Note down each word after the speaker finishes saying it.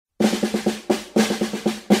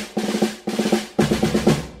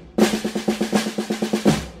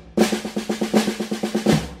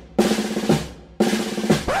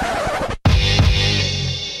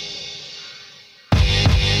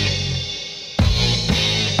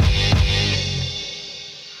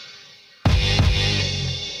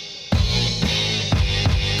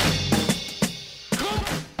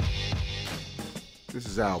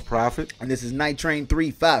Al Prophet. And this is Night Train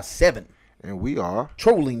 357. And we are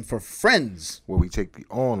Trolling for Friends. where we take the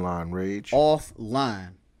online rage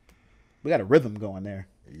offline. We got a rhythm going there.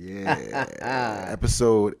 Yeah.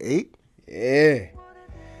 Episode 8. Yeah.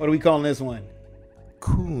 What are we calling this one?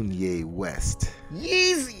 Kanye West.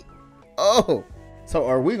 Yeezy. Oh. So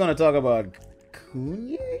are we going to talk about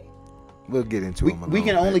Kanye? We'll get into him a We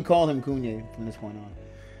can little only bit. call him Kanye from this point on.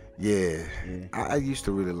 Yeah. I used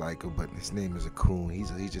to really like him, but his name is a coon. He's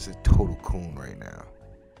just a total coon right now.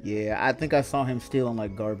 Yeah, I think I saw him stealing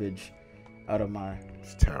like garbage out of my...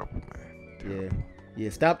 It's terrible, man. Terrible. Yeah,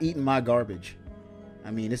 stop eating my garbage. I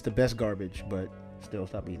mean, it's the best garbage, but still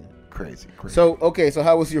stop eating it. Crazy. So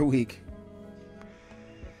how was your week?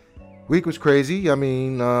 Week was crazy. I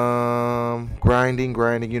mean,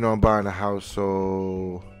 grinding. You know, I'm buying a house,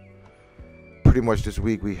 so pretty much this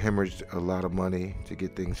week we hemorrhaged a lot of money to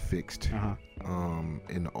get things fixed.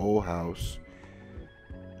 In the old house.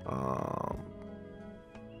 I'm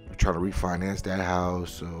trying to refinance that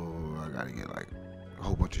house, so I gotta get like a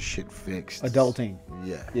whole bunch of shit fixed. Adulting.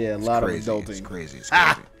 Yeah. Yeah, a lot crazy. of adulting. It's crazy.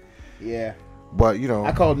 Yeah. But you know,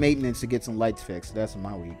 I called maintenance to get some lights fixed. That's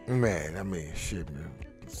my week. man, I mean, shit, man,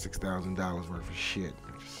 $6,000 worth of shit.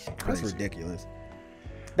 It's crazy. That's ridiculous.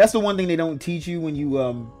 That's the one thing they don't teach you when you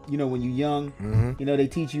when you're young. Mm-hmm. You know, they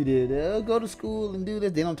teach you to go to school and do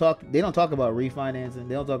this. They don't talk about refinancing.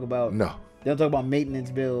 They don't talk about They don't talk about maintenance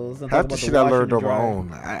bills. Half the shit I learned on my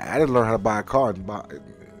own. I didn't learn how to buy a car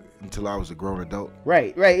until I was a grown adult.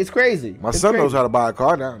 Right. It's crazy. My son knows how to buy a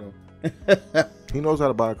car now, though. He knows how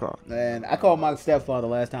to buy a car. And I called my stepfather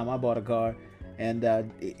last time I bought a car,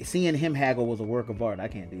 and seeing him haggle was a work of art. I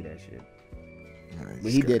can't do that shit. Yeah,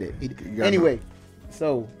 But he did it. Anyway,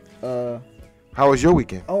 so how was your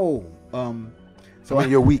weekend? so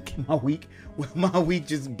your week. My week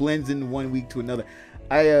just blends in one week to another.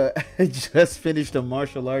 I just finished a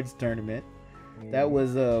martial arts tournament. That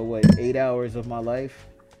was 8 hours of my life.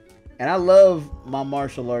 And I love my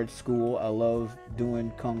martial arts school. I love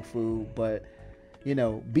doing kung fu, but you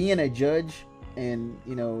know, being a judge and,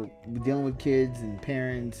 you know, dealing with kids and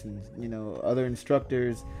parents and, you know, other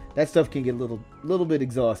instructors, that stuff can get a little bit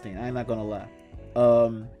exhausting. I'm not gonna lie.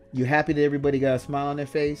 You're happy that everybody got a smile on their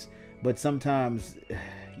face, but sometimes,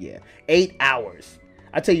 yeah, 8 hours.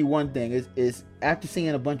 I tell you one thing is after seeing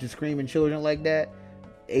a bunch of screaming children like that,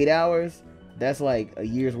 8 hours, that's like a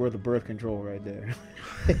year's worth of birth control right there.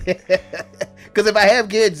 Because if I have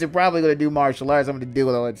kids, they're probably going to do martial arts. I'm going to deal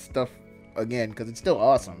with all that stuff again because it's still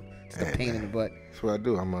awesome. It's still pain in the butt. That's what I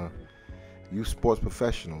do. I'm a youth sports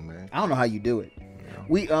professional, man. I don't know how you do it. Yeah.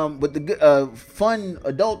 We but the good fun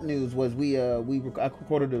adult news was I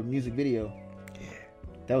recorded a music video. Yeah.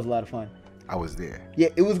 That was a lot of fun. I was there. Yeah,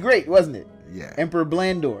 it was great, wasn't it? Yeah. Emperor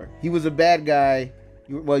Blandor. He was a bad guy.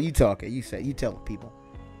 Well, you talk it. You tell people.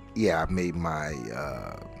 Yeah, I made my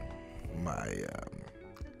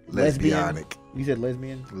Lesbian? lesbianic. You said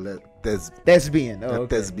lesbian? Thespian. Oh, Not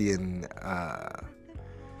okay. thespian. I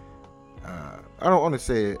don't want to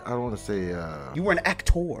say. You were an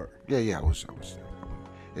actor. Yeah. I was.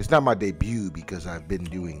 It's not my debut because I've been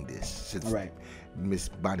doing this since Miss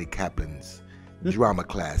Bonnie Kaplan's drama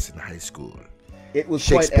class in high school. It was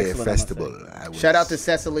quite Shakespeare excellent, I must say. Festival. Shout out to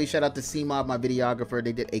Cecily. Shout out to C-Mob, my videographer.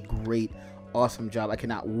 They did a great, awesome job. I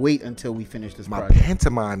cannot wait until we finish this My project.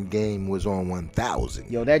 pantomime game was on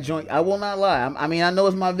 1,000. Yo, that joint, I will not lie. I mean, I know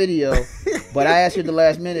it's my video, but I asked you at the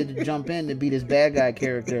last minute to jump in to be this bad guy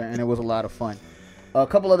character, and it was a lot of fun. A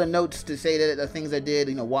couple other notes to say that the things I did,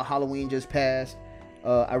 you know, what Halloween just passed.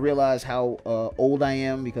 I realized how old I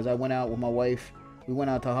am because I went out with my wife. We went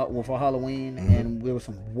out for Halloween, and there was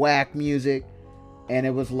some whack music. And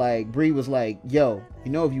it was like, Bree was like, yo,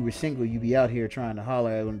 you know, if you were single, you'd be out here trying to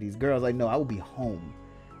holler at one of these girls. Like, no, I would be home.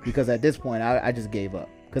 Because at this point, I just gave up.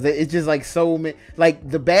 Because it's just like so many, like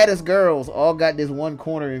the baddest girls all got this one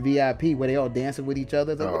corner in VIP where they all dancing with each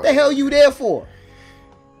other. It's like, what the hell are you there for?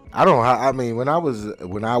 I don't know. I mean, when I was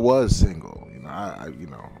single, you know,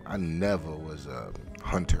 I never was a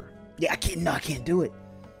hunter. Yeah, I can't do it.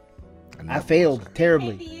 I failed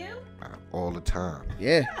terribly. All the time.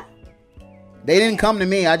 Yeah. They didn't come to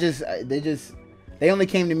me. They only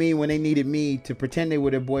came to me when they needed me to pretend they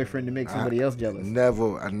were their boyfriend to make somebody else jealous. I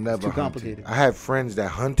never it's too hunted. complicated. I had friends that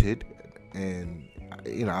hunted, and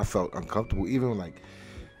you know, I felt uncomfortable. Even like,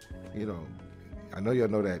 you know, I know y'all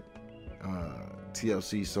know that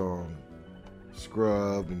TLC song,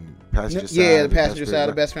 Scrub and Passenger Side. Yeah, the passenger side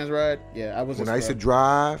of Best Friends Ride. Yeah, I was. When I used to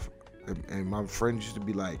drive, and my friends used to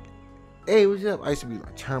be like, hey, what's up? I used to be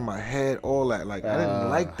like, turn my head, all that. Like, I didn't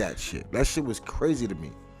like that shit. That shit was crazy to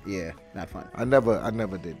me. Yeah, not fun. I never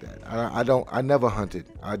did that. I never hunted.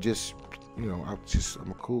 I just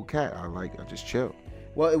I'm a cool cat. I just chill.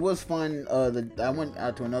 Well, it was fun. I went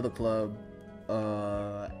out to another club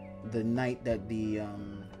the night that the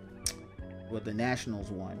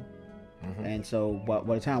Nationals won. Mm-hmm. And so by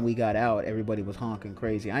the time we got out, everybody was honking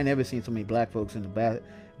crazy. I never seen so many black folks in the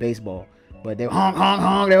baseball, but they were honk, honk,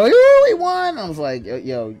 honk. They were like, "Ooh, we won!" I was like,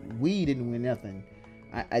 "Yo, we didn't win nothing.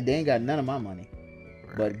 They ain't got none of my money."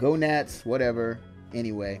 Right. But go Nats, whatever.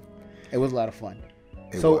 Anyway, it was a lot of fun.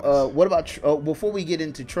 What about before we get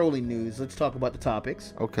into trolling news? Let's talk about the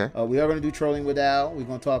topics. Okay. We are going to do trolling with Al. We're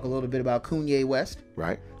going to talk a little bit about Kanye West.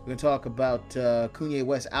 Right. We're going to talk about Kanye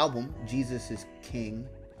West's album, Jesus is King.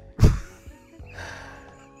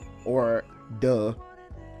 Or duh,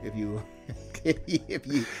 if you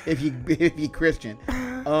Christian.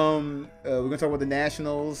 We're gonna talk about the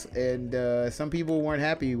Nationals, and some people weren't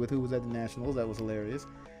happy with who was at the Nationals. That was hilarious.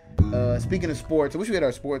 Speaking of sports, I wish we had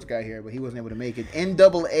our sports guy here, but he wasn't able to make it.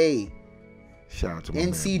 NAA. Shout out to my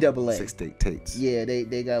NCAA. Man. Six State Tates. Yeah, they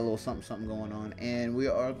got a little something going on, and we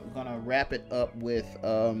are gonna wrap it up with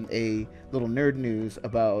a little nerd news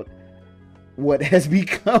about what has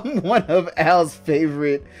become one of Al's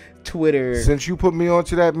favorite Twitter. Since you put me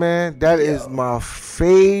onto that, man, that is my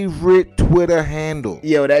favorite Twitter handle.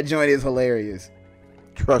 Yo, that joint is hilarious.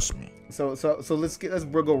 Trust me. So let's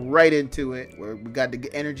go right into it. Where we got the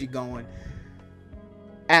energy going.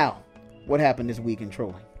 Al, what happened this week in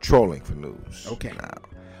trolling? Trolling for news. Okay.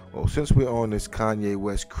 Well, since we're on this Kanye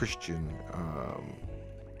West Christian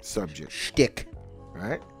subject, shtick,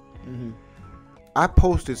 right? Mm-hmm. I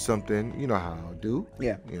posted something, you know how I do.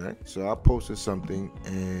 Yeah. You know, so I posted something,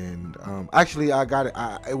 and actually I got it.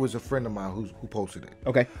 It was a friend of mine who posted it.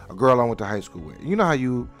 Okay. A girl I went to high school with. You know how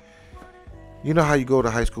you go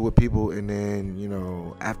to high school with people, and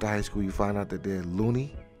then after high school you find out that they're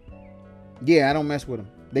loony. Yeah, I don't mess with them.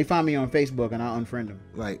 They find me on Facebook and I unfriend them.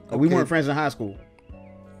 Like, okay, we weren't friends in high school.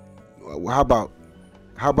 Well,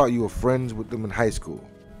 how about you were friends with them in high school,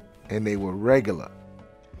 and they were regular.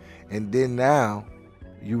 And then now,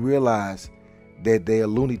 you realize that they are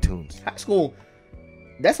Looney Tunes. High school,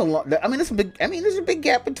 that's a lot. I mean, there's a big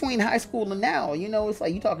gap between high school and now. It's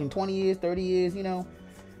like you talking 20 years, 30 years.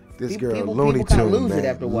 This girl, Looney Tune, lose it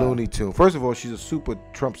after a while. Looney Tune. First of all, she's a super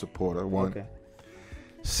Trump supporter. One. Okay.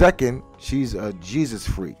 Second, she's a Jesus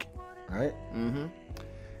freak, right? Mm-hmm.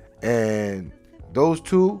 And those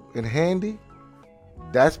two in handy,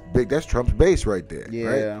 that's big. That's Trump's base right there. Yeah.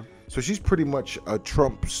 Right? So she's pretty much a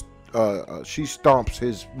Trump's. She stomps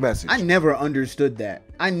his message. I never understood that.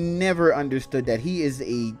 He is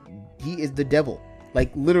the devil. Like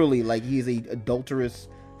literally, like he is a adulterous,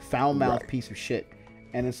 foul-mouthed piece of shit.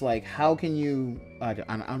 And it's like, how can you?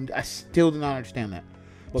 I still do not understand that.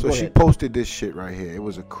 But so she posted this shit right here. It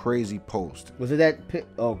was a crazy post. Was it that?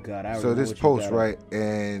 Oh God! So this post, right,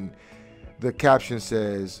 and the caption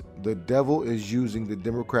says, "The devil is using the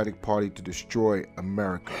Democratic Party to destroy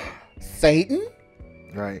America." Satan.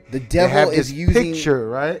 Right. The devil is using picture,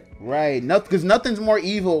 right? Right. Because nothing's more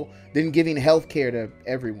evil than giving health care to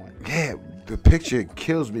everyone. Yeah, the picture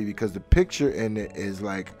kills me because the picture in it is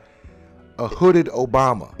like a hooded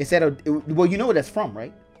Obama. It's well, you know what that's from,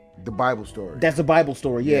 right? The Bible story. That's the Bible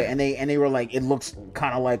story, yeah. And they were like, it looks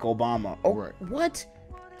kind of like Obama. Oh, right. What?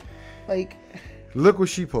 Like, look what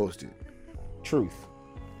she posted. Truth.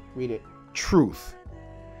 Read it. Truth.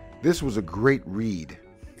 This was a great read.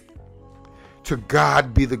 To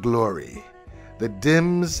God be the glory. The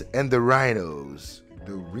Dems and the Rhinos.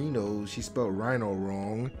 The Rhinos, she spelled rhino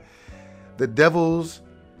wrong. The devils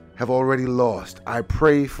have already lost. I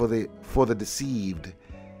pray for the deceived.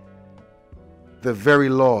 The very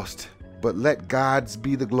lost. But let God's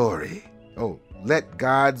be the glory. Oh, let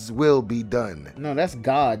God's will be done. No, that's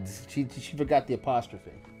God's. She forgot the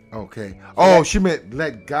apostrophe. Okay. Oh, she meant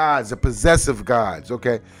let God's, the possessive God's.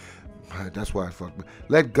 Okay. That's why I fucked.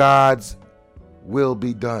 Let God's will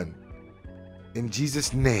be done. In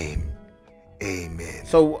Jesus' name, amen.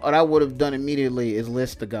 So what I would have done immediately is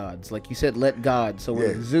list the gods. Like you said, let God. So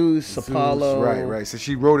yeah. Zeus, Apollo. Right. So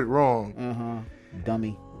she wrote it wrong.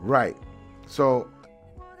 Dummy. Right. So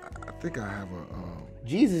I think I have a...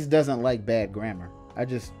 Jesus doesn't like bad grammar. I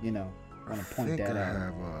just, want to point that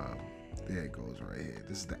out. There it goes right here.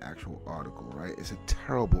 This is the actual article, right? It's a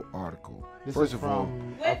terrible article. First of all,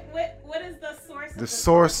 what is the source? The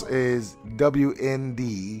source is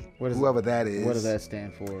WND, whoever that is. What does that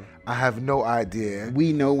stand for? I have no idea.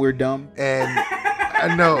 We know we're dumb. And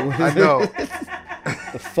I know.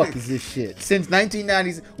 The fuck is this shit? Since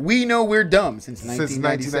 1990s, we know we're dumb. Since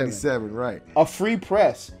 1997, right? A free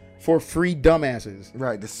press for free dumbasses.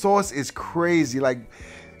 Right. The source is crazy. Like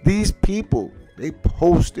these people, they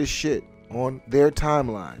post this shit on their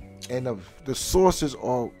timeline. and the sources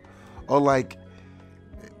are like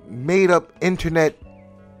made up internet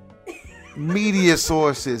media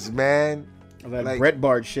sources, man. That Like,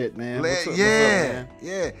 Breitbart shit, man. What's up, yeah, man?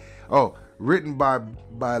 yeah. Oh, written by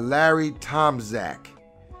Larry Tomczak.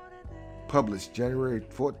 Published January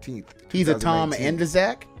 14th. He's a Tom 2019. and a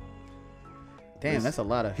Zach? Damn, that's a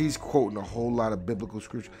lot of... He's quoting a whole lot of biblical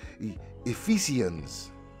scripture.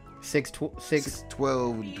 Ephesians 6:12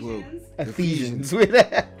 12 and 12. Ephesians.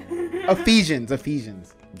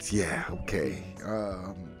 Ephesians. Yeah, okay.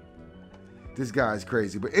 This guy's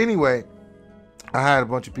crazy. But anyway, I had a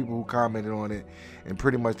bunch of people who commented on it, and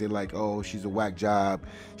pretty much they're like, oh, she's a whack job.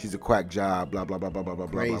 She's a quack job, blah, blah, blah, blah, blah, blah,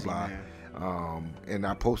 Crazy, blah, blah. And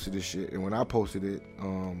I posted this shit. And when I posted it,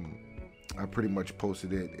 I pretty much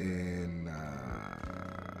posted it in...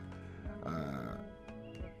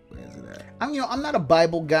 where is it at? I'm not a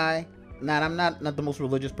Bible guy. I'm not the most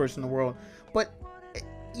religious person in the world. But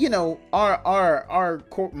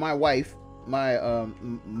my wife,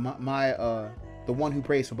 the one who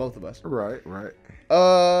prays for both of us. Right.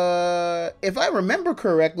 If I remember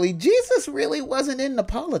correctly, Jesus really wasn't into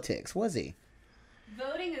politics, was he?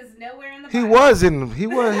 Voting is nowhere in the He Bible. wasn't. He He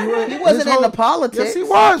wasn't his whole- into politics. Yes, he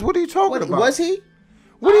was. What are you talking about? Was he?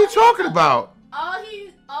 What are you talking about? All he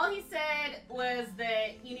said was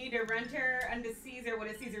that you need to render unto Caesar what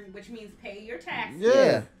is Caesar, which means pay your taxes.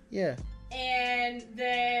 Yeah. And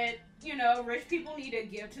that, rich people need to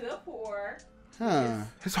give to the poor. Huh.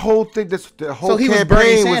 His whole thing, the whole So he was Bernie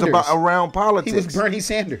campaign was Sanders. about around politics. He was Bernie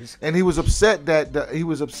Sanders. and he was upset that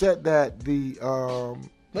the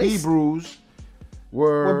Hebrews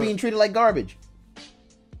We're being treated like garbage.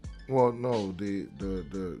 well, no, the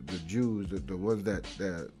Jews, the ones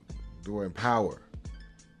that were in power.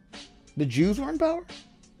 The Jews were in power?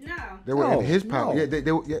 No. They were in his power. No. Yeah,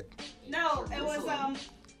 they were. Yeah. No, it was,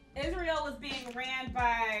 Israel was being ran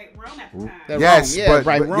by Rome at the time. Yes, Rome,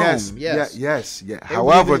 but Rome, yes. yes. Yeah. They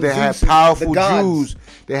However, believed in they had Zeus and powerful the gods. Jews.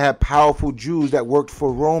 They had powerful Jews that worked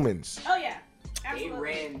for Romans. Oh, yeah.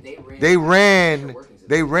 Absolutely. They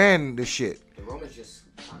ran the shit. The Romans just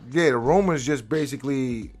Yeah, the Romans just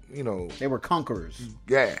basically, They were conquerors.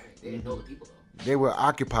 yeah, they didn't know the people though. they were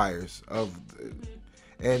occupiers of,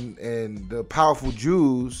 and the powerful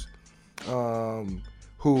Jews,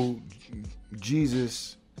 who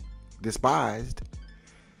Jesus despised.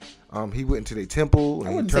 He went into their temple I and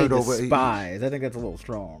he wouldn't say turned over. despise. I think that's a little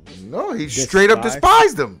strong. No, he straight up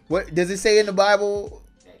despised them. What does it say in the Bible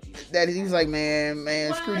that he was like, man,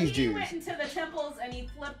 screw these he Jews? went into the temples and he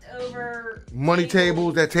flipped over Money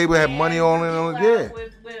tables. That table had money on it. people Yeah. out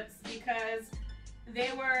with whips because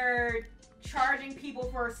they were charging people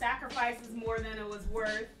for sacrifices more than it was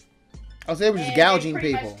worth. Oh, so they were just And gouging they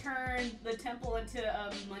pretty people. much turned the temple into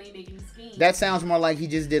a money-making scheme. That sounds more like he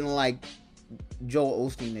just didn't like Joel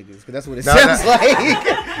Osteen niggas, because that's what it No, sounds no. like.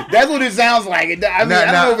 That's what it sounds like. I don't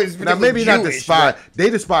know if it's now particularly maybe not Jewish, despise. but- They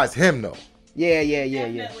despise him though. Yeah.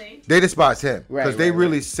 Definitely. They despise him because Right, they right,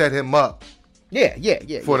 really set him up Yeah.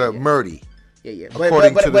 for the yeah. murdy. Yeah.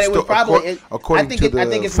 According to the it was sto- probably. according I think to I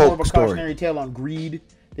the think it's more of a folk story. cautionary tale on greed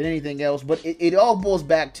than anything else. But it all boils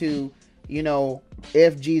back to,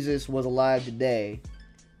 if Jesus was alive today,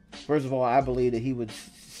 first of all, I believe that he would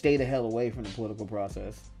stay the hell away from the political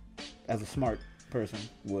process, as a smart person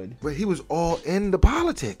would. But he was all in the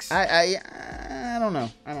politics. I don't know.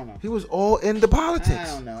 He was all in the I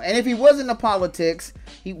politics. don't know. And if he was in the politics,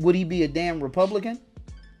 would he be a damn Republican?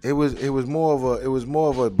 It was more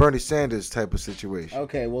of a Bernie Sanders type of situation.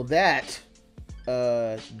 Okay, well that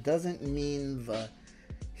doesn't mean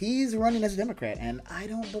he's running as a Democrat, and I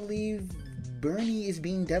don't believe Bernie is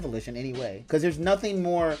being devilish in any way, because there's nothing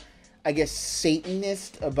more, I guess,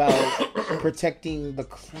 Satanist about protecting the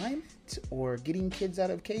climate or getting kids out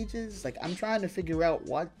of cages. Like, I'm trying to figure out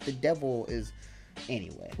what the devil is.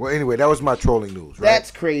 Anyway, That was my trolling news, right?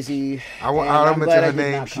 that's crazy. I and don't I'm mention glad I her did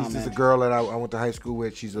name. not She's just a comment. girl that I went to high school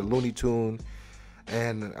with. She's a Looney Tune,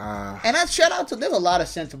 and And shout out to, there's a lot of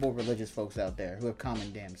sensible religious folks out there who have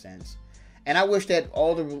common damn sense. And I wish that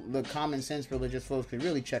all the common sense religious folks could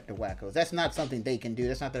really check the wackos. That's not something they can do.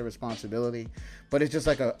 That's not their responsibility. But it's just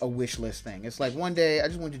like a wish list thing. It's like, one day I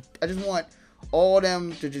just want all of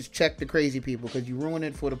them to just check the crazy people, because you ruin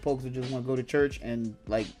it for the folks who just want to go to church and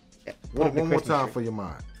like. put up the one more Christmas time tree. for your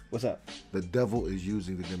mind. What's up? The devil is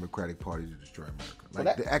using the Democratic Party to destroy America. Like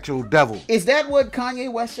Well, the actual devil. Is that what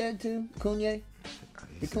Kanye West said too? Kanye?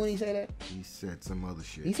 Did Kanye say that? He said some other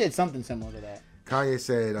shit. He said something similar to that. Kanye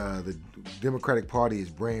said the Democratic Party is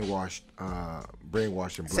brainwashed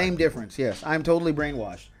brainwashing black Same people. difference. Yes, I'm totally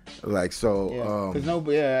brainwashed. Like so. Yeah, because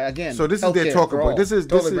nobody. Again. So this is their healthcare talking for point. all. This is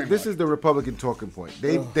Totally this is the Republican talking point.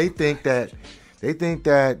 They think that They think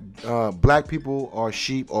that black people are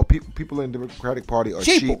sheep, or people in the Democratic Party are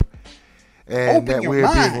sheep, and Open that your we're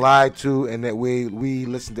mind. being lied to, and that we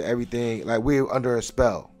listen to everything like we're under a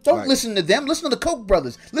spell. Don't listen to them. Listen to the Koch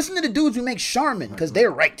brothers. Listen to the dudes who make Charmin, because they're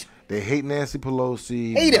right. They hate Nancy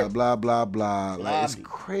Pelosi. Hate her. Blah blah blah blah. Like, it's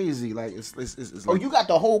crazy. Like it's Oh, like, you got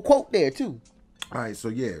the whole quote there too. all right. So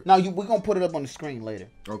yeah. Now we're gonna put it up on the screen later.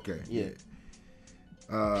 Okay. Yeah.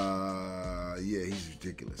 Yeah, he's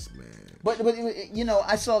ridiculous, man. But you know,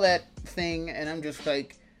 I saw that thing and I'm just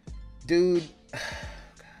like, dude,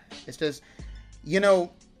 it's just, you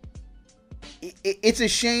know, it's a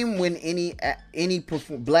shame when any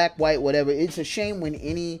black, white, whatever. It's a shame when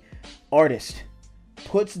any artist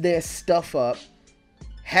puts their stuff up,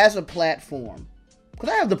 has a platform. Because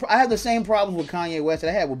I have the same problems with Kanye West that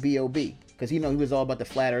I had with B.O.B. Because he was all about the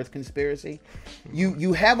flat Earth conspiracy.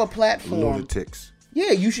 You have a platform. Lunatics.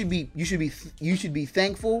 Yeah, you should be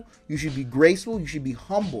thankful, you should be graceful, you should be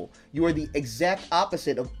humble. You are the exact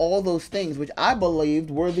opposite of all those things which I believed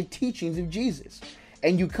were the teachings of Jesus.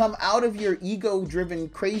 And you come out of your ego-driven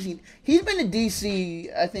crazy. He's been to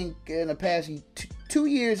DC, I think, in the past 2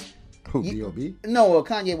 years. Who, B.O.B.? No,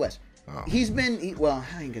 Kanye West. Oh. He's been well,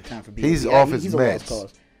 I ain't got time for B.O.B. He's off his he's a lost meds.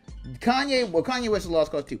 cause. Kanye West is a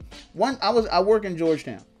lost cause too. I work in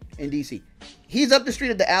Georgetown in DC. He's up the street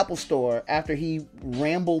at the Apple store after he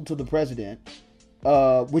rambled to the president,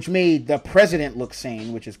 which made the president look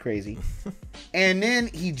sane, which is crazy. And then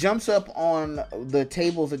he jumps up on the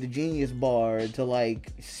tables at the Genius Bar to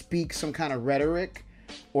like speak some kind of rhetoric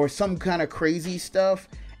or some kind of crazy stuff.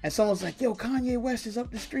 And someone's like, yo, Kanye West is up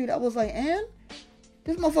the street. I was like, and?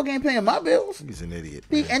 This motherfucker ain't paying my bills. He's an idiot.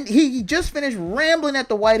 He just finished rambling at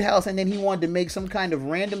the White House, and then he wanted to make some kind of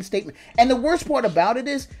random statement. And the worst part about it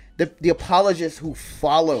is the apologists who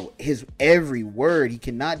follow his every word. He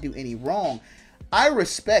cannot do any wrong. I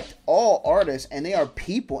respect all artists, and they are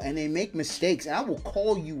people, and they make mistakes, and I will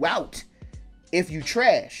call you out if you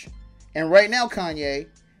trash. And right now, Kanye,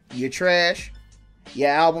 you're trash. Your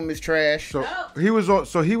album is trash. So he was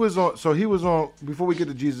on. Before we get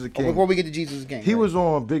to Jesus King. Before we get to Jesus King, he was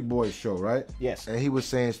on Big Boy's show, right? Yes. And he was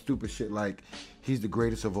saying stupid shit like he's the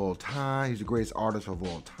greatest of all time. He's the greatest artist of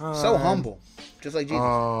all time. So humble, just like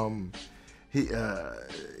Jesus. He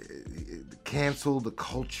canceled the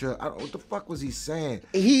culture. I don't know what the fuck was he saying.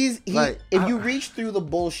 If you reach through the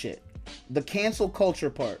bullshit, the cancel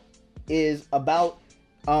culture part is about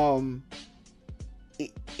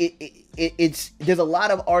there's a lot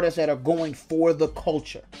of artists that are going for the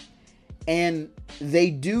culture, and they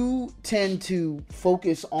do tend to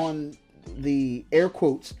focus on the air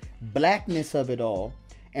quotes blackness of it all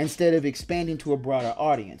instead of expanding to a broader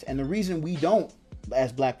audience. And the reason we don't,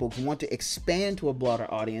 as black folks, want to expand to a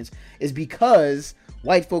broader audience is because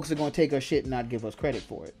white folks are going to take our shit and not give us credit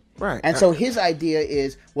for it. Right. And so his idea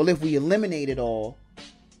is, well, if we eliminate it all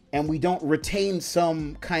and we don't retain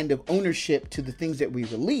some kind of ownership to the things that we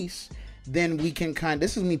release, then we can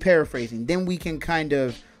this is me paraphrasing, then we can kind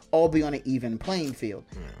of all be on an even playing field.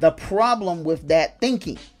 Yeah. The problem with that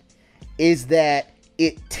thinking is that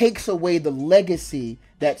it takes away the legacy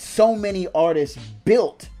that so many artists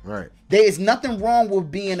built. Right. There is nothing wrong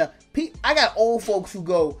with being I got old folks who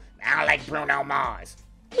go, I don't like Bruno Mars.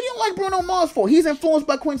 What do you don't like Bruno Mars for? He's influenced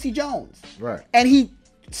by Quincy Jones. Right. And he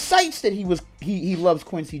cites that he loves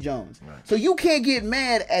Quincy Jones. Right. So you can't get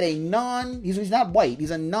mad at he's not white,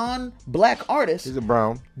 he's a non-black artist. He's a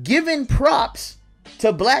brown. Giving props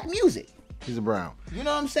to black music. He's a brown. You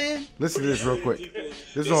know what I'm saying? Listen to this real quick.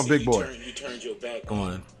 This is on Big Boy. You turned your back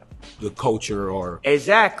on the culture or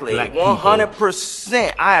exactly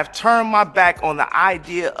 100%. I have turned my back on the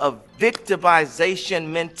idea of victimization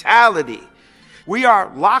mentality. We are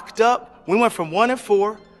locked up. We went from 1 and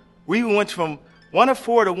 4. We went from 1 and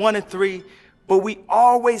 4 to 1 and 3, but we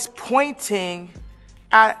always pointing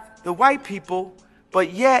at the white people,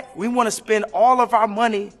 but yet we want to spend all of our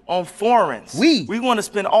money on foreigns. We want to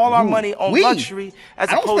spend all our money on luxury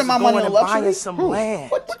as opposed to going and buying some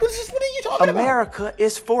land. What are you talking about? America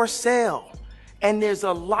is for sale. And there's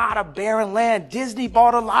a lot of barren land. Disney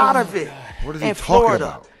bought a lot of it in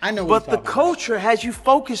Florida. I know but the culture has you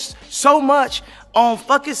focused so much on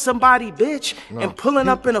fucking somebody, bitch, and pulling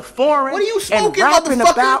up in a foreign what are you and smoking, rapping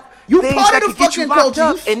about you things part that of the could get you fucking locked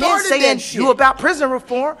culture. up and then saying you about prison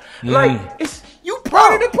reform. Like, it's you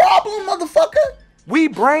part of the problem, motherfucker. We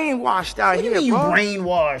brainwashed out what here, do you mean bro. You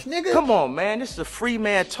brainwashed, nigga. Come on, man. This is a free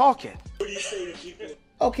man talking. What do you say to people?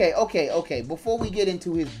 Okay. Before we get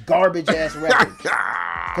into his garbage ass record,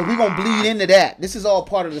 because we're gonna bleed into that. This is all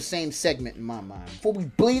part of the same segment in my mind. Before we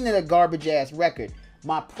bleed into the garbage ass record,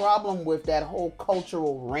 my problem with that whole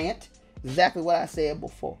cultural rant is exactly what I said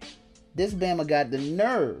before. this Bama got the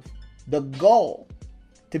nerve, the gall,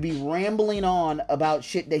 to be rambling on about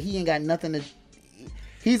shit that he ain't got nothing to.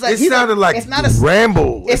 He's like, it sounded like it's not a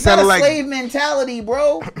ramble. It's not a slave mentality,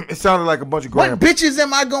 bro. It sounded like a bunch of What grandpa. bitches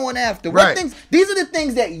am I going after? Right. What things? These are the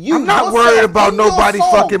things that you. I'm not yourself worried about in your nobody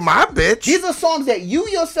songs. fucking my bitch. These are songs that you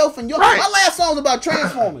yourself and your. Right. My last song was about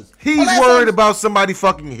Transformers. He's My last worried song- about somebody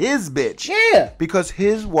fucking his bitch. Yeah. Because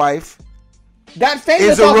his wife Got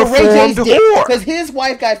famous is a off of Ray J's reformed dick. whore. Because his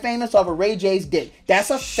wife got famous off of Ray J's dick.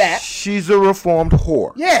 That's a fact. She's a reformed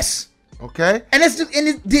whore. Yes. Okay? And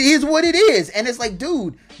it is what it is. And it's like,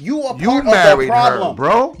 dude, you are You part of the married her, problem,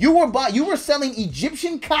 bro. You were selling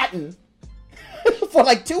Egyptian cotton for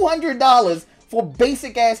like $200 for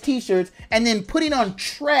basic ass T-shirts, and then putting on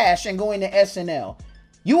trash and going to SNL.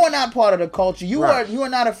 You are not part of the culture. You are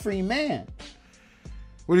not a free man.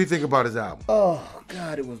 What do you think about his album? Oh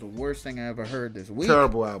God, it was the worst thing I ever heard this week.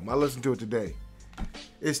 Terrible album. I listened to it today.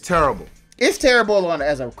 It's terrible. It's terrible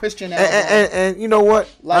as a Christian album. And you know what?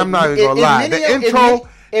 Like, I'm not even gonna lie. The intro,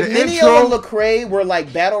 if many of them Lecrae were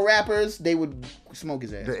like battle rappers, they would smoke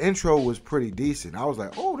his ass. the intro was pretty decent. I was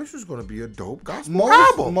like, oh, this is gonna be a dope gospel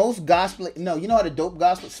album. Most gospel. No, you know how the dope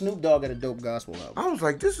gospel. Snoop Dogg had a dope gospel album. I was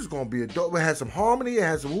like, this is gonna be a dope. It had some harmony. It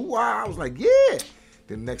had some woo-wah. I was like, yeah.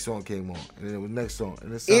 Then the next song came on, and then it was next song,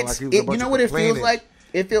 and it sounded like he was a bunch you know of what it feels complaining. like?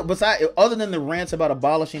 It feels besides other than the rants about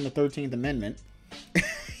abolishing the 13th Amendment,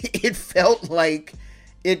 it felt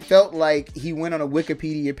like he went on a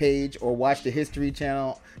Wikipedia page or watched a History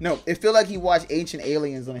Channel. No, it felt like he watched Ancient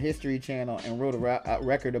Aliens on a History Channel and wrote a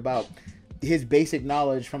record about his basic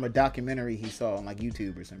knowledge from a documentary he saw on like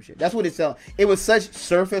YouTube or some shit. That's what it felt. It was such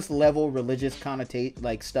surface level religious connotate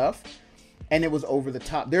like stuff. And it was over the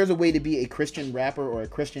top. There's a way to be a Christian rapper or a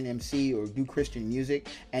Christian MC or do Christian music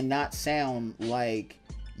and not sound like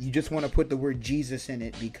you just want to put the word Jesus in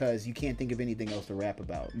it because you can't think of anything else to rap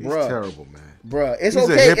about. He's Bruh, terrible, man. Bruh, it's He's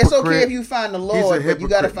a okay. It's okay hypocrite. if you find the He's a Lord, but you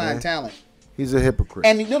got to hypocrite, find man. talent. He's a hypocrite.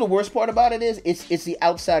 And you know the worst part about it is it's the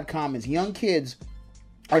outside comments. Young kids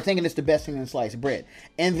are thinking it's the best thing since sliced bread.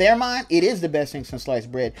 In their mind, it is the best thing since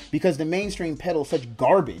sliced bread because the mainstream peddles such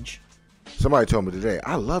garbage. Somebody told me today,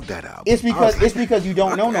 I love that album. It's because you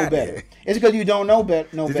don't know no better. It's because you don't know better.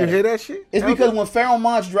 Did you hear that shit? It's because when Pharoah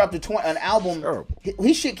Monch dropped an album, Terrible.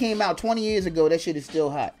 his shit came out 20 years ago. That shit is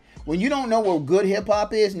still hot. When you don't know what good hip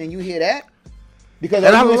hop is, and then you hear that, because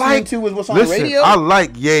all you're listening to is what's on the radio. I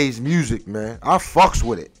like Ye's music, man. I fucks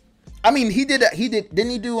with it. I mean, didn't he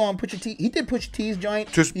do Pusha T? He did Pusha T's joint.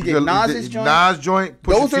 He did Nas's joint. Nas joint,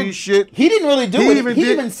 Pusha T shit. He didn't really do He it. even He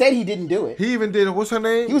did- even said he didn't do it. He even did it. What's her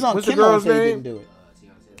name? He was on What's the Kimmel and girl's said he name? didn't do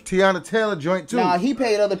it. Tiana Taylor joint too. Nah, he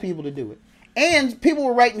paid other people to do it. And people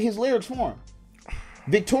were writing his lyrics for him.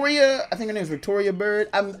 Victoria, I think her name is Victoria Bird.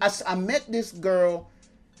 I met this girl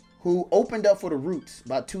who opened up for the Roots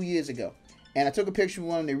about 2 years ago. And I took a picture of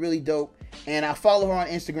one. They're really dope. And I follow her on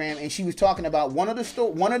Instagram. And she was talking about one of the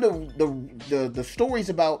stories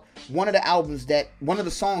about one of the albums one of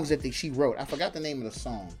the songs that she wrote. I forgot the name of the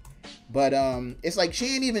song. But it's like she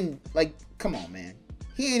ain't even like, come on, man.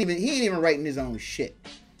 He ain't even writing his own shit.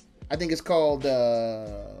 I think it's called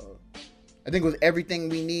I think it was Everything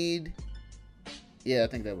We Need. Yeah, I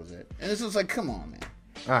think that was it. And it's just like, come on, man.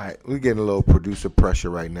 All right, we're getting a little producer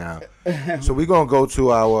pressure right now. So we're gonna go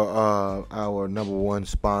to our number one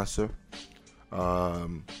sponsor,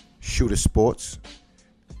 Shooter Sports.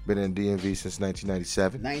 Been in DMV since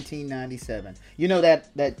 1997. 1997. You know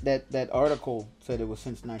that article said it was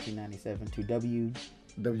since 1997 to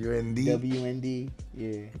WND. WND. Yeah.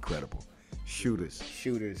 Incredible. Shooters.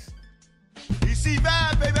 Shooters. DC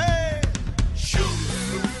bad, baby.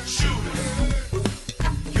 Shooters.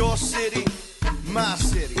 Your city, my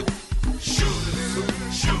city. Shooters.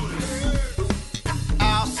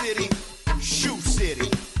 Our city, shoe city.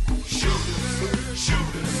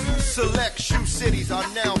 Shooters. Select shoe cities are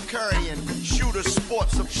now carrying Shooter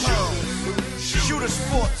Sports apparel. Shooter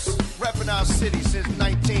Sports, repping our city since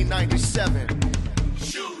 1997.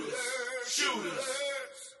 Shooters.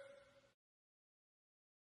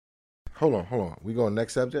 Hold on. We going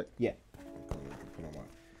next subject? Yeah.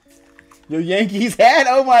 Your Yankees hat?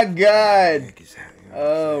 Oh my God. Yankees hat, you know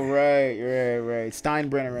Oh right.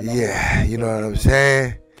 Steinbrenner and all that. Yeah, you know what I'm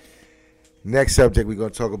saying? Next subject we're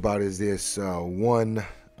going to talk about is this one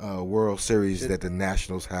World Series that the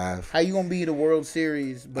Nationals have. How you gonna be the World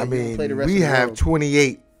Series? But I you don't mean, play the rest we of the have world?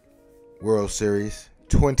 28 World Series,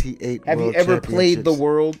 28 Have World you ever played the Championships,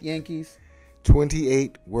 World Yankees?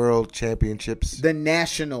 28 World Championships, The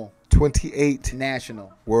National 28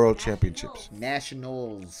 World Championships.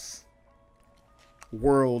 Nationals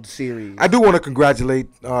World Series. I do want to congratulate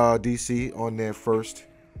DC on their first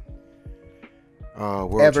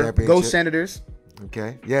World ever. Championship. Go Senators.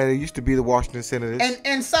 Okay. Yeah, they used to be the Washington Senators.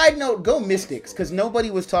 And side note, go Mystics, because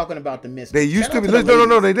nobody was talking about the Mystics. They used Shout to out be. the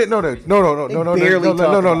No, ladies. they didn't. No. barely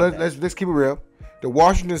talk about that. Let's keep it real. The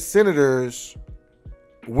Washington Senators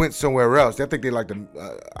went somewhere else. I think they like the.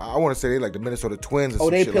 I want to say they like the Minnesota Twins. Or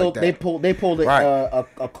some they shit pulled. like that. They pulled Right. a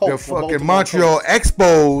cult. The for Baltimore fucking Montreal Colts.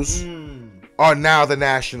 Expos are now the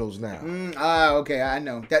Nationals now. Okay, I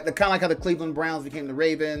know that. The kind of like how the Cleveland Browns became the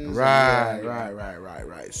Ravens. Right.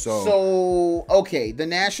 So okay, the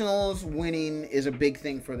Nationals winning is a big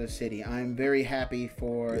thing for the city. I'm very happy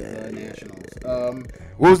for the Nationals.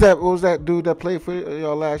 What was that dude that played for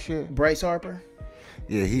y'all last year? Bryce Harper.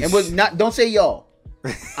 Yeah, he's. And was not. Don't say y'all.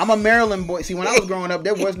 I'm a Maryland boy. See, when I was growing up,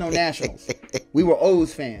 there was no Nationals. We were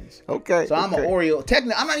O's fans. Okay. So I'm an Oriole.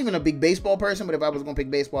 Technically, I'm not even a big baseball person, but if I was gonna pick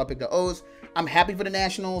baseball, I pick the O's. I'm happy for the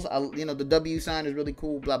Nationals. The W sign is really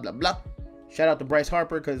cool. Blah blah blah. Shout out to Bryce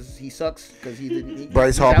Harper because he sucks because he didn't.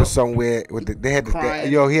 Bryce he's Harper out. somewhere with they had Crying.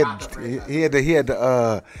 he had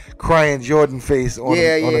the crying Jordan face on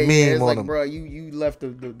Yeah, him, on a meme It's on like, him. bro, you left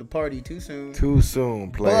the party too soon. Too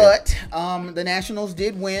soon, player. But the Nationals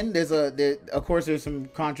did win. Of course, there's some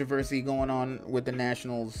controversy going on with the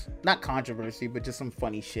Nationals. Not controversy, but just some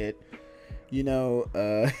funny shit.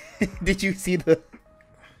 Did you see the?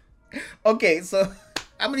 Okay, so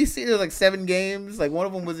how many series? Like 7 games. Like one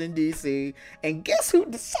of them was in DC, and guess who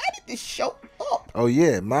decided to show up? Oh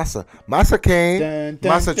yeah, Massa came.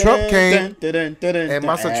 Trump came, and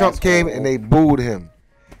Massa Trump came, and they booed him.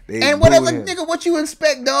 And whatever, nigga, what you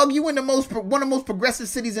expect, dog? You in one of the most progressive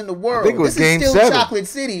cities in the world. I think it was this Game is still 7. Chocolate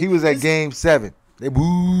City. He was at Game 7. They booed.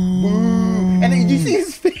 And then you see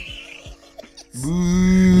his face.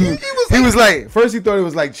 Boo. He was like, first he thought it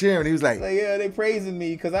was like cheering. He was like, yeah, they praising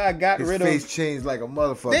me because I got his rid face of. changed like a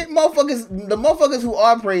motherfucker. The motherfuckers who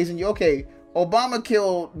are praising you. Okay, Obama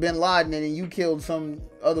killed Bin Laden and then you killed some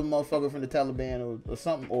other motherfucker from the Taliban or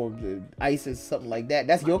something or the ISIS, something like that.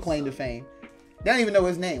 That's your claim to fame. They don't even know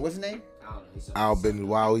his name. What's his name? Al Bin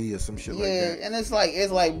Wawi or some shit like that. Yeah, and it's like,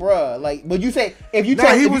 bruh, like, but you say if you No,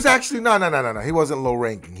 tell he if was you, actually no. He wasn't low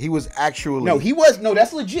ranking. He was actually no,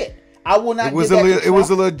 that's legit. I will not. It was give that to it was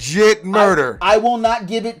a Trump. legit murder. I will not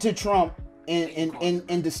give it to Trump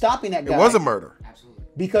in stopping that guy. It was a murder. Absolutely.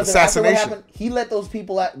 Because Assassination. after what happened, he let those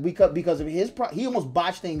people out because of he almost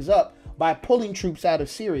botched things up by pulling troops out of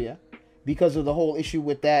Syria because of the whole issue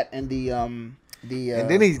with that and the And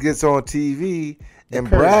then he gets on TV and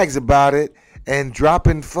Kurds. brags about it and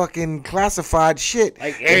dropping fucking classified shit.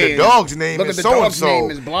 Like, and hey, the dog's name look is at the so and dog's so.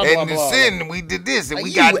 name is blah, blah, And the blah. sin, we did this and like,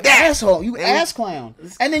 we you got that. asshole, you And ass clown.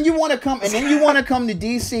 And then you want to come to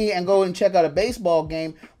DC and go and check out a baseball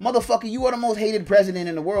game, motherfucker. You are the most hated president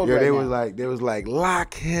in the world Yo, right they now. was like,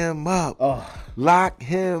 lock him up. Oh. Lock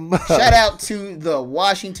him up. Shout out to the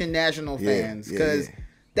Washington National Yeah, fans yeah, because yeah.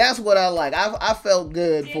 that's what I like. I felt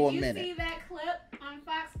good Did for a you minute. see that clip on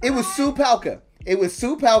Fox? It was 5? Sue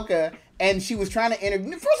Palka. And she was trying to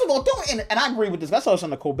interview. First of all, and I agree with this. I saw this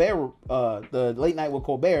on the Colbert, the Late Night with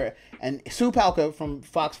Colbert, and Sue Palka from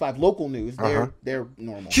Fox 5 local news. They're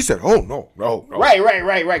normal. She said, oh, no. Right.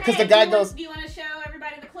 Because Hey, the guy do you goes. Do you want to show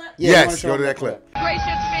everybody the clip? Yeah, you wanna Yes, show go them to the that clip.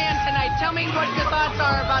 Gracious fan tonight. Tell me what your thoughts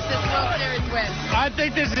are about this World Series win. I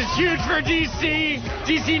think this is huge for DC.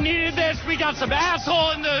 DC needed this. We got some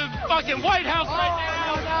asshole in the fucking White House right now.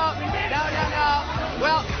 No.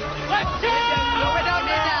 Well, Let's go! we don't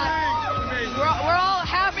need that. We're all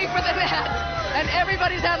happy for the Nats, and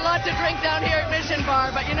everybody's had lots of drink down here at Mission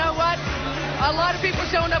Bar. But you know what? A lot of people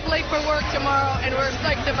showing up late for work tomorrow, and we're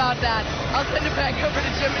psyched about that. I'll send it back over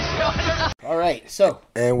to Jim and Sean. All right, so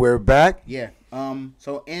And we're back. yeah,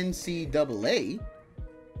 so NCAA.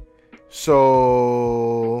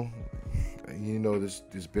 So,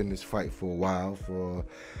 there's been this fight for a while for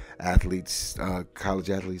athletes, college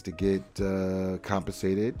athletes to get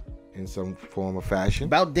compensated in some form or fashion.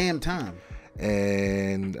 About damn time.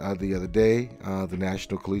 And the other day, the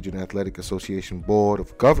National Collegiate Athletic Association Board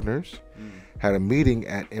of Governors had a meeting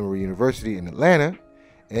at Emory University in Atlanta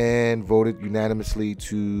and voted unanimously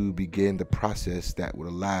to begin the process that would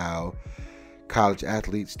allow college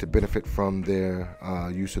athletes to benefit from their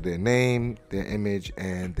use of their name, their image,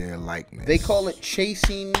 and their likeness. They call it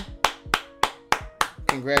chasing.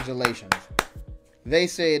 Congratulations. They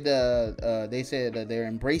said they're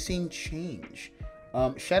embracing change.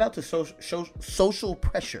 Shout out to social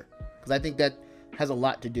pressure because I think that has a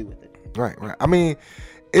lot to do with it. Right. I mean,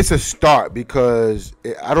 it's a start because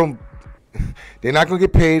they're not going to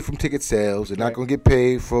get paid from ticket sales. They're not going to get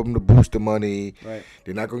paid from the booster money. Right.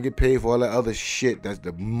 They're not going to get paid for all that other shit. That's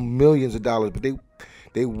the millions of dollars. But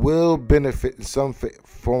they will benefit in some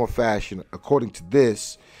form or fashion, according to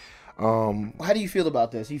this, How do you feel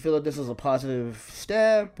about this? Do you feel that this is a positive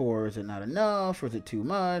step, or is it not enough, or is it too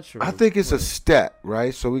much? Or I think it's a step,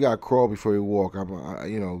 right? So we got to crawl before we walk.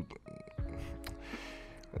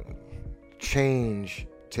 Change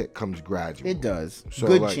comes gradual. It does. So,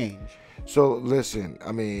 good change. So listen,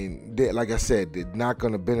 I mean, like I said, they're not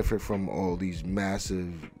going to benefit from all these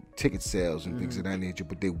massive ticket sales and things of that nature,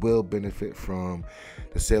 but they will benefit from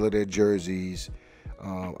the sale of their jerseys.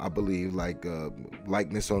 I believe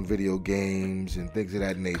likeness on video games and things of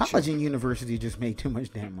that nature. College and university just make too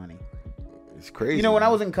much damn money. It's crazy. You know, when I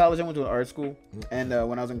was in college, I went to an art school, and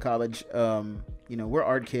when I was in college, we're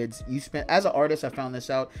art kids. As an artist, I found this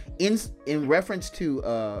out in reference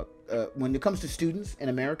to when it comes to students in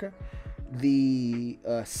America, the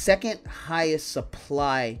second highest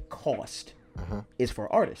supply cost is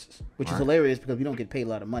for artists, which is hilarious because we don't get paid a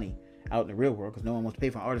lot of money out in the real world because no one wants to pay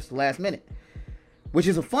for artists the last minute. Which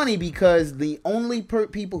is funny because the only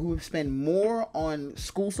people who spend more on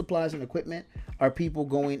school supplies and equipment are people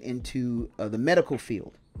going into the medical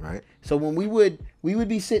field. Right. So when we would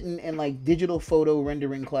be sitting in like digital photo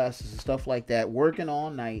rendering classes and stuff like that, working all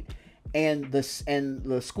night, and the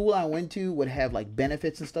school I went to would have like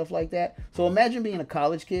benefits and stuff like that. So imagine being a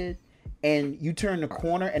college kid and you turn the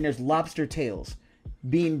corner and there's lobster tails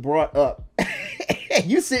being brought up.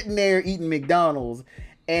 You sitting there eating McDonald's.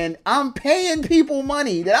 And I'm paying people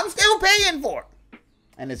money that I'm still paying for.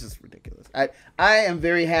 And it's just ridiculous. I am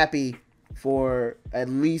very happy for at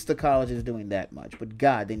least the colleges doing that much. But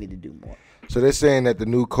God, they need to do more. So they're saying that the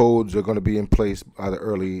new codes are going to be in place by the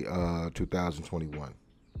early 2021.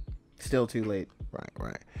 Still too late.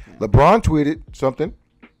 Right. Yeah. LeBron tweeted something.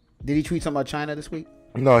 Did he tweet something about China this week?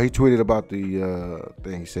 No, he tweeted about the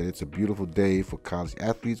thing. He said, it's a beautiful day for college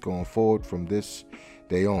athletes going forward from this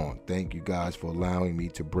day on. Thank you guys for allowing me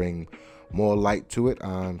to bring more light to it.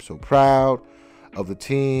 I'm so proud of the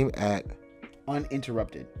team at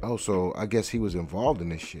Uninterrupted. Oh, so I guess he was involved in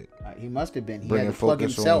this shit. He must have been. He Bringing had to plug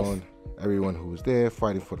focus himself. on everyone who was there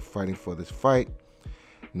fighting for this fight.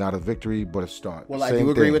 Not a victory, but a start. Well, I do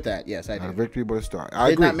agree with that. Yes, I do. Not a victory, but a start. I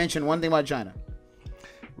did not mention one thing about China.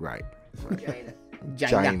 Right.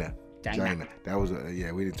 China. That was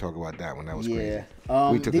we didn't talk about that one. That was crazy.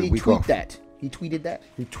 We took did he tweet off. That? He tweeted that?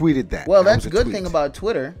 He tweeted that. Well, that's a good thing about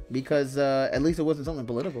Twitter because at least it wasn't something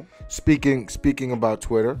political. Speaking about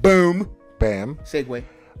Twitter. Boom. Bam. Segue.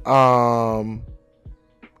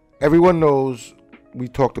 Everyone knows we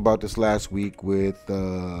talked about this last week with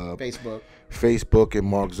Facebook and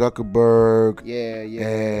Mark Zuckerberg. Yeah.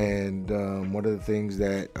 And one of the things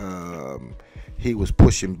that he was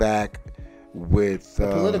pushing back with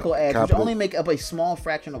political ads, which only make up a small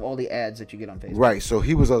fraction of all the ads that you get on Facebook. Right. So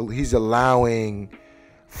he's allowing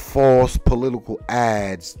false political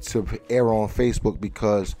ads to air on Facebook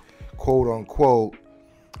because, quote unquote,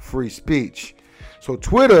 free speech. So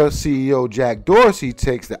Twitter CEO Jack Dorsey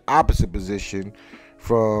takes the opposite position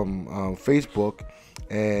from Facebook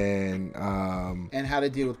and how to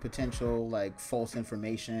deal with potential like false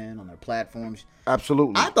information on their platforms.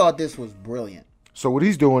 Absolutely. I thought this was brilliant. So what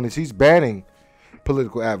he's doing is he's banning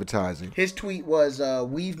political advertising. His tweet was,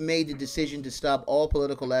 we've made the decision to stop all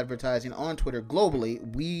political advertising on Twitter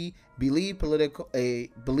globally. We believe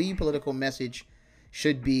political message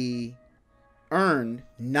should be earned,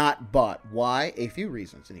 not bought. Why? A few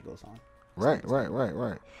reasons. And he goes on. Right.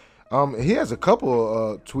 He has a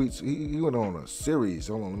couple of tweets. He went on a series.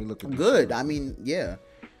 Hold on, let me look at this. Good. I mean, yeah.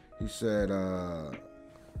 He said,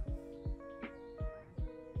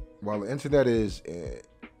 while the internet is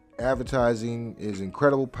advertising is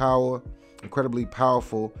incredibly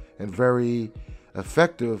powerful and very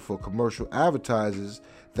effective for commercial advertisers,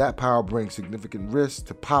 that power brings significant risks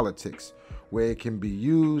to politics, where it can be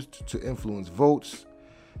used to influence votes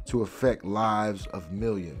to affect lives of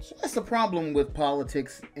millions. That's the problem with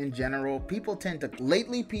politics in general. People tend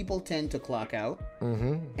to clock out,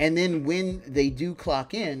 and then when they do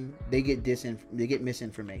clock in, they get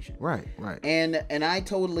misinformation. Right. And I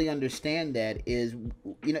totally understand that. Is,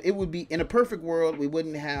 it would be in a perfect world we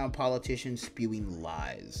wouldn't have politicians spewing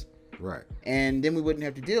lies. Right. And then we wouldn't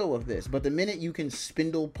have to deal with this. But the minute you can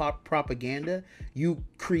spindle propaganda, you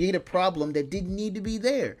create a problem that didn't need to be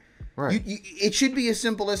there. Right. It should be as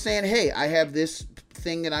simple as saying, hey, I have this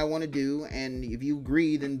thing that I want to do, and if you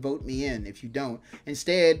agree, then vote me in. If you don't.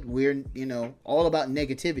 Instead, we're, all about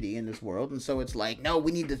negativity in this world. And so it's like, no,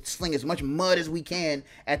 we need to sling as much mud as we can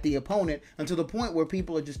at the opponent until the point where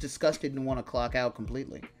people are just disgusted and want to clock out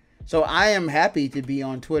completely. So I am happy to be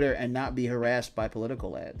on Twitter and not be harassed by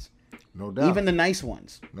political ads. No doubt. Even the nice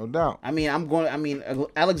ones. No doubt. I mean,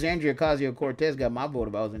 Alexandria Ocasio-Cortez got my vote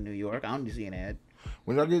if I was in New York. I don't see an ad.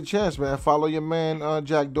 When y'all get a chance, man, follow your man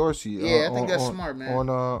Jack Dorsey. Yeah, I think that's smart, man.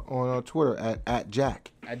 On Twitter at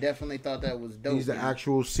Jack. I definitely thought that was dope. He's the man.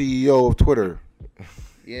 actual CEO of Twitter.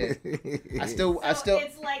 Yeah, I still. It's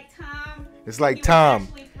like Tom. It's like he was Tom.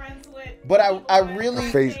 actually friends with But I people really,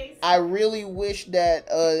 on I really wish that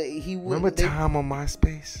he would. Remember Tom on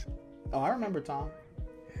MySpace? Oh, I remember Tom.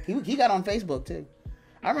 He got on Facebook too.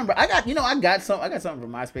 I remember. I got something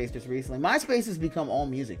from MySpace just recently. MySpace has become all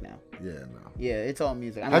music now. Yeah, no. Yeah, it's all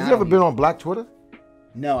music. Have you ever been on Black Twitter?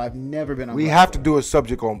 No, I've never been on. We Black have Twitter. to do a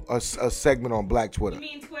subject on a segment on Black Twitter. You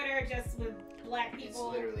mean Twitter just with black It's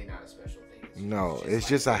people? literally not a special thing. No, it's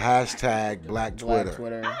just a hashtag Black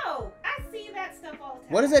Twitter. Oh, I see that stuff all the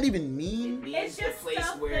time. What does that even mean? It means It's the just place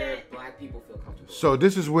stuff where that- black people feel comfortable. So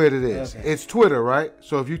this is where it is. Okay. It's Twitter, right?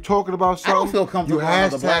 So if you're talking about I something, don't feel comfortable you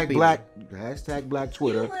around other hashtag black hashtag Black You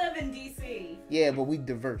Twitter. live in DC. Yeah, but we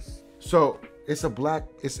diverse. So it's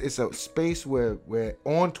a space where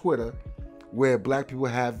on Twitter where black people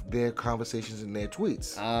have their conversations and their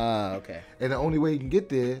tweets. Ah, okay. And the only way you can get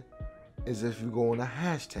there is if you go on a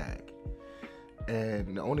hashtag.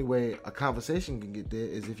 And the only way a conversation can get there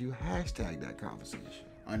is if you hashtag that conversation.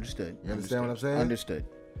 Understood. You understand what I'm saying? Understood.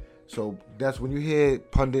 So that's when you hear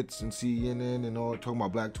pundits and CNN and all talking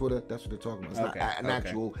about Black Twitter. That's what they're talking about. It's Okay, not an okay.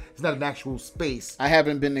 actual. It's not an actual space. They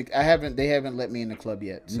haven't let me in the club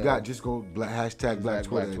yet. You so. got just go hashtag Black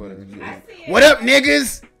Twitter. I see it. What up,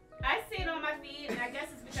 niggas? I see it on my feed, and I guess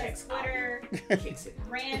it's because Twitter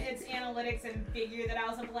ran its analytics and figured that I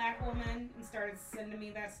was a black woman and started sending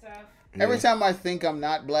me that stuff. Every time I think I'm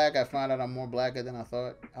not black, I find out I'm more blacker than I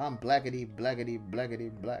thought. I'm blackity, blackity, blackity,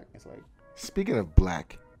 black. It's like, Speaking of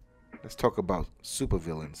black, let's talk about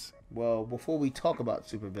supervillains. well, before we talk about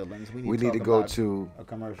supervillains, we We need to go to a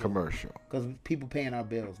commercial. commercial. Because people paying our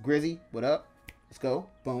bills. Grizzy, what up? Let's go.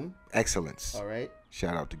 Boom. Excellence. All right.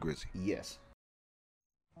 Shout out to Grizzy. Yes.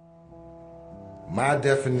 My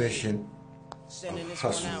definition of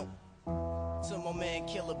hustle.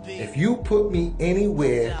 If you put me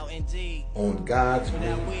anywhere on God's green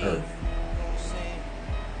earth,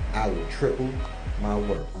 I will triple my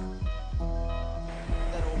worth.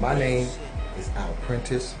 My name is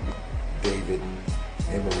Alprentice David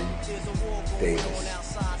Emery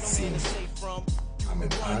Davis Sr. I'm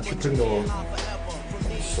an entrepreneur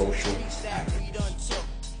and a social activist.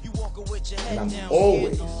 And I'm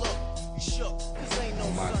always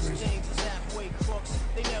on my grizzly.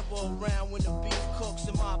 They never around when the beef cooks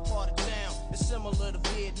in my part of town. It's similar to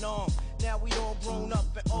Vietnam. Now we all grown up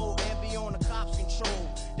and old and beyond the cops' control.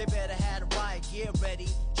 They better have the riot gear ready,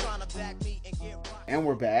 trying to back me and get right. And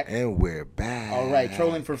we're back. And we're back. All right.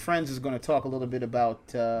 Trolling for Friends is going to talk a little bit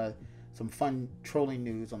about some fun trolling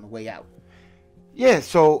news on the way out. Yeah.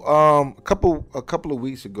 So a couple of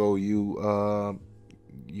weeks ago, you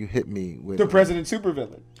hit me with The President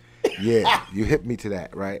Supervillain. Yeah, you hit me to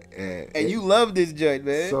that, right? And you love this joint,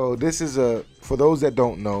 man. So this is for those that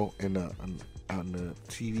don't know in the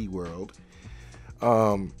TV world,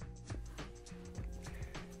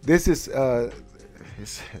 this is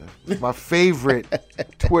my favorite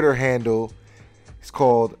Twitter handle. It's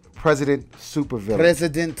called President Supervillain.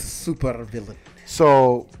 President Supervillain.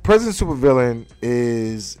 So President Supervillain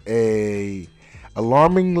is a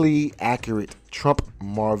alarmingly accurate Trump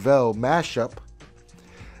Marvel mashup.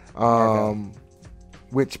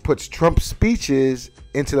 Which puts Trump's speeches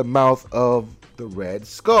into the mouth of the Red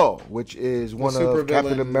Skull, which is one of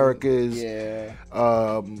Captain America's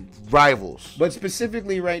rivals. But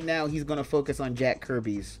specifically right now, he's going to focus on Jack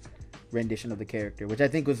Kirby's rendition of the character, which I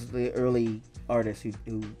think was the early artist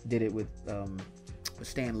who did it with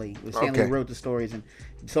Stan Lee. Stan Lee wrote the stories. And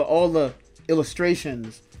so all the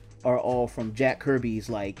illustrations are all from Jack Kirby's,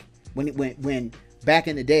 like, when back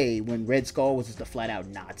in the day when Red Skull was just a flat out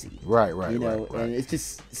Nazi. Right. And it's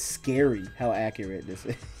just scary how accurate this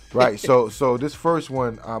is. Right. So this first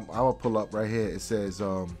one, I'm gonna pull up right here. It says,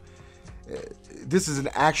 this is an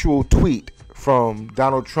actual tweet from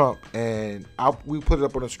Donald Trump, and we put it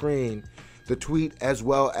up on the screen, the tweet as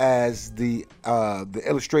well as the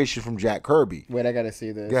illustration from Jack Kirby. Wait, I gotta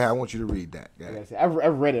see this. Yeah, I want you to read that.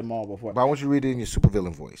 I've read them all before. But I want you to read it in your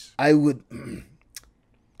supervillain voice. I would.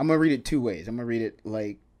 I'm gonna read it two ways. I'm gonna read it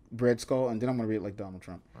like Red Skull, and then I'm gonna read it like Donald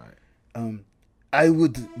Trump. Right. I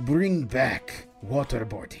would bring back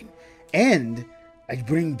waterboarding, and I'd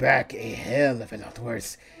bring back a hell of a lot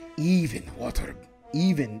worse, even worse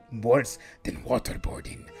than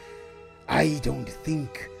waterboarding. I don't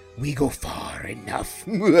think we go far enough.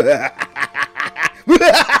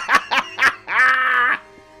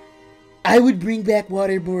 I would bring back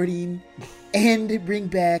waterboarding, and bring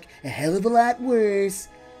back a hell of a lot worse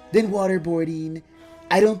than waterboarding.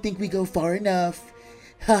 I don't think we go far enough.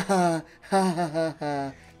 Ha ha ha ha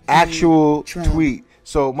ha. Actual Trump. tweet.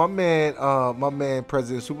 So my man,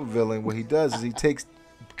 President Supervillain, what he does is he takes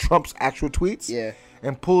Trump's actual tweets,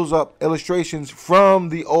 and pulls up illustrations from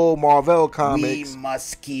the old Marvel comics. We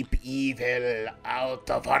must keep evil out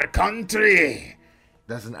of our country.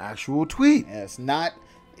 That's an actual tweet. Yes, not.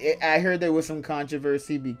 I heard there was some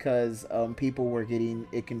controversy because people were getting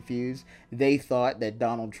it confused. They thought that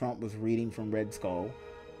Donald Trump was reading from Red Skull.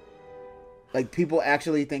 Like, people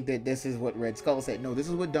actually think that this is what Red Skull said. No, this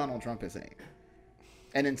is what Donald Trump is saying.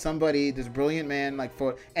 And then this brilliant man, and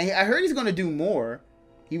I heard he's going to do more.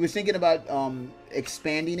 He was thinking about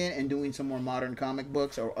expanding it and doing some more modern comic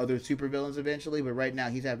books or other supervillains eventually. But right now,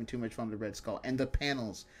 he's having too much fun with Red Skull. And the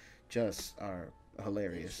panels just are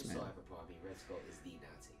hilarious, man. Red Skull is the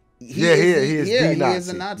Nazi. He is the Nazi. He is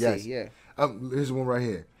a Nazi, yes. yeah. Here's one right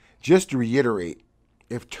here. Just to reiterate,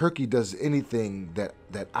 if Turkey does anything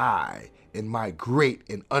that I, in my great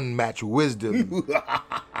and unmatched wisdom,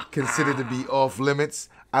 consider to be off limits,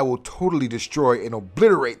 I will totally destroy and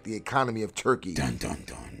obliterate the economy of Turkey. Dun, dun,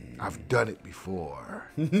 dun. I've done it before.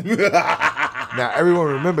 Now, everyone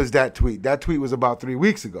remembers that tweet. That tweet was about 3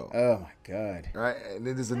 weeks ago. Oh, my God. Right? And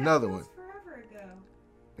then there's another one.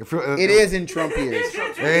 It is in Trump years.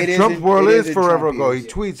 Trump's world is forever ago. He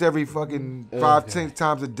tweets every fucking 5-10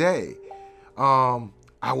 times a day.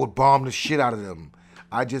 I would bomb the shit out of them.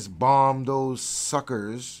 I just bombed those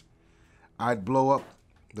suckers. I'd blow up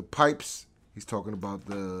the pipes. He's talking about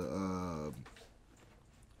the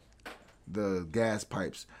gas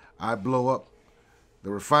pipes. I blow up the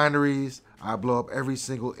refineries. I blow up every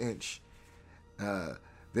single inch.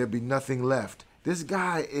 There'd be nothing left. This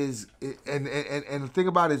guy is, and the thing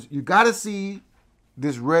about it is, you got to see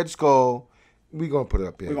this Red Skull. We're going to put it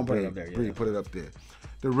up there. We're going to put it up there, yeah. Put it up there.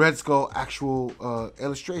 The Red Skull actual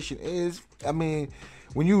illustration is, I mean,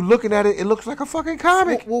 when you looking at it, it looks like a fucking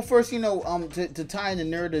comic. Well, first, to tie in the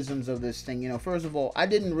nerdisms of this thing, first of all, I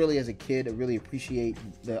didn't really, as a kid, really appreciate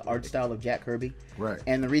the art style of Jack Kirby. Right.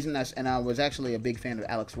 And the reason I was actually a big fan of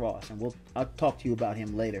Alex Ross, and I'll talk to you about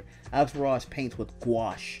him later. Alex Ross paints with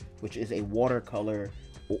gouache, which is a watercolor,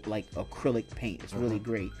 like acrylic paint. It's really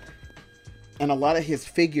great. And a lot of his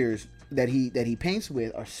figures that he paints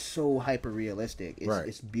with are so hyper realistic.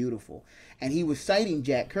 It's beautiful. And he was citing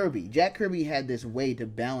Jack Kirby. Jack Kirby had this way to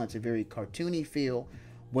balance a very cartoony feel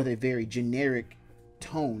with a very generic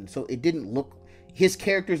tone. So it didn't look, his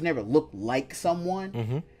characters never looked like someone.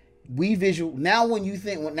 Mm-hmm. Now when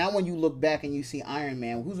you look back and you see Iron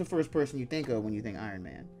Man, who's the first person you think of when you think Iron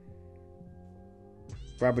Man?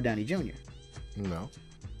 Robert Downey Jr. No.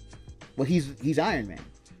 Well, he's Iron Man.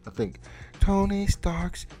 I think Tony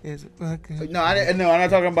Stark's is fucking. No, I'm not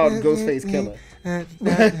talking about Ghostface Killer. Iron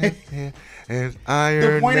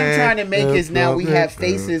the point Man, I'm trying to make is now we have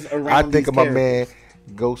faces around. I think these of my characters.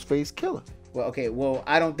 man, Ghostface Killer. Well, okay. Well,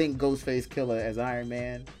 I don't think Ghostface Killer as Iron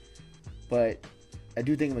Man, but I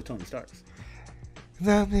do think of Tony Stark's.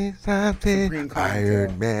 Something,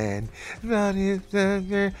 Iron Man.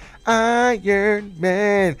 Iron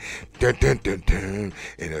Man. Dun, dun, dun, dun.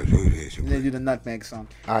 And they do the Nutmeg song.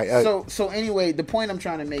 All right, so anyway, the point I'm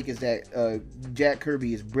trying to make is that Jack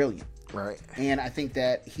Kirby is brilliant. Right. And I think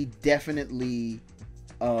that he definitely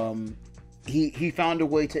he found a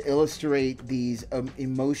way to illustrate these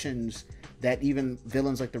emotions that even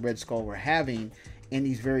villains like the Red Skull were having in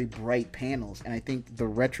these very bright panels. And I think the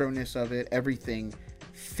retroness of it, everything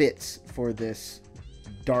fits for this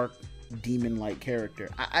dark demon-like character.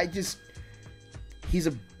 He's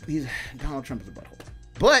Donald Trump is a butthole,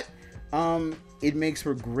 but it makes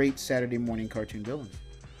for great Saturday morning cartoon villains.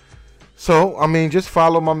 So I mean, just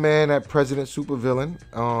follow my man at President Supervillain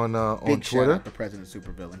on Big Twitter. Shout out to President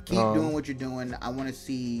Supervillain. Keep doing what you're doing. I want to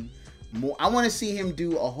see more. I want to see him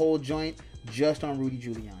do a whole joint just on Rudy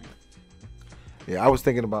Giuliani. Yeah, I was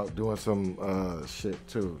thinking about doing some shit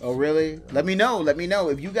too. Oh, really? Let me know.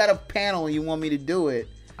 If you got a panel and you want me to do it,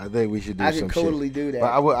 I think we should do I some could shit. totally do that. But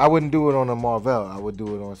I wouldn't do it on a Marvel. I would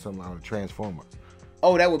do it on some Transformer.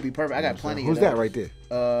 Oh, that would be perfect. I got plenty Who's of those. that right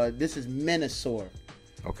there? This is Menasor.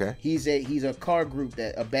 Okay. He's a car group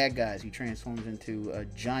that bad guys. He transforms into a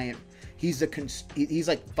giant. He's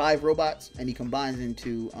like 5 robots, and he combines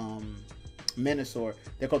into Menasor.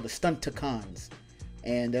 They're called the Stunticons.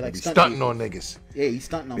 And they're like stunting on niggas. Yeah, he's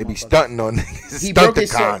stunting on. They be stunting on niggas. He broke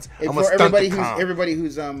his Stunticons. I'm a for everybody Stunticon.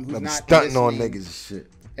 who's not stunting on listening, niggas and shit.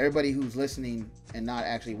 Everybody who's listening and not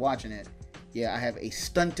actually watching it, yeah, I have a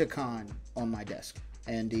Stunticon on my desk,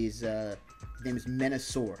 and his name is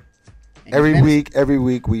Menasor. Every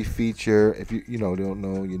week we feature. If you don't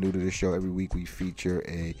know, you're new to the show. Every week we feature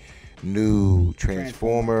a new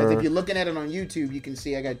Transformer. Because if you're looking at it on YouTube, you can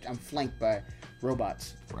see I'm flanked by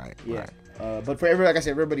robots. Right. Yeah. But for everybody, like I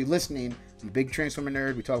said, everybody listening, I'm a big Transformer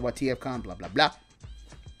nerd. We talk about TFCon, blah blah blah.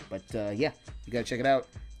 But yeah, you gotta check it out.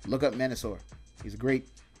 Look up Menasor. He's a great.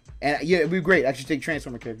 And yeah, it'd be great. Actually, take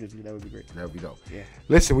Transformer characters. That would be great. That would be dope. Yeah.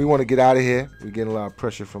 Listen, we want to get out of here. We're getting a lot of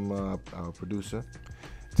pressure from our producer.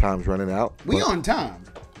 Time's running out. We on time.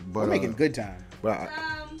 But, we're making good time. But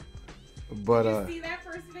did you see that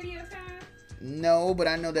first video time? No, but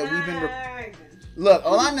I know that we've been. Look,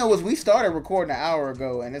 all I know is we started recording an hour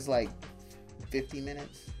ago, and it's like 50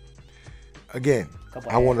 minutes. Again,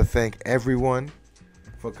 I want to thank everyone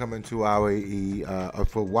for coming to our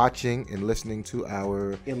for watching and listening to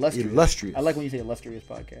our illustrious. I like when you say illustrious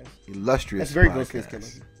podcast. Illustrious. That's very podcast. Ghostface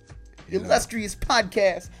Killer. Illustrious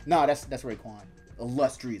podcast. No, that's Raekwon.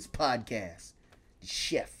 Illustrious podcast.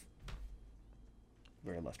 Chef.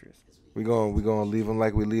 Very illustrious. We're gonna leave them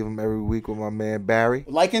like we leave them every week with my man Barry.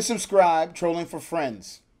 Like and subscribe. Trolling for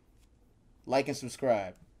Friends. Like and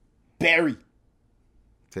subscribe. Barry.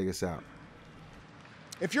 Take us out.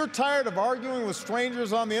 If you're tired of arguing with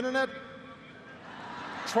strangers on the internet,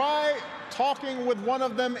 try talking with one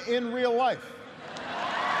of them in real life.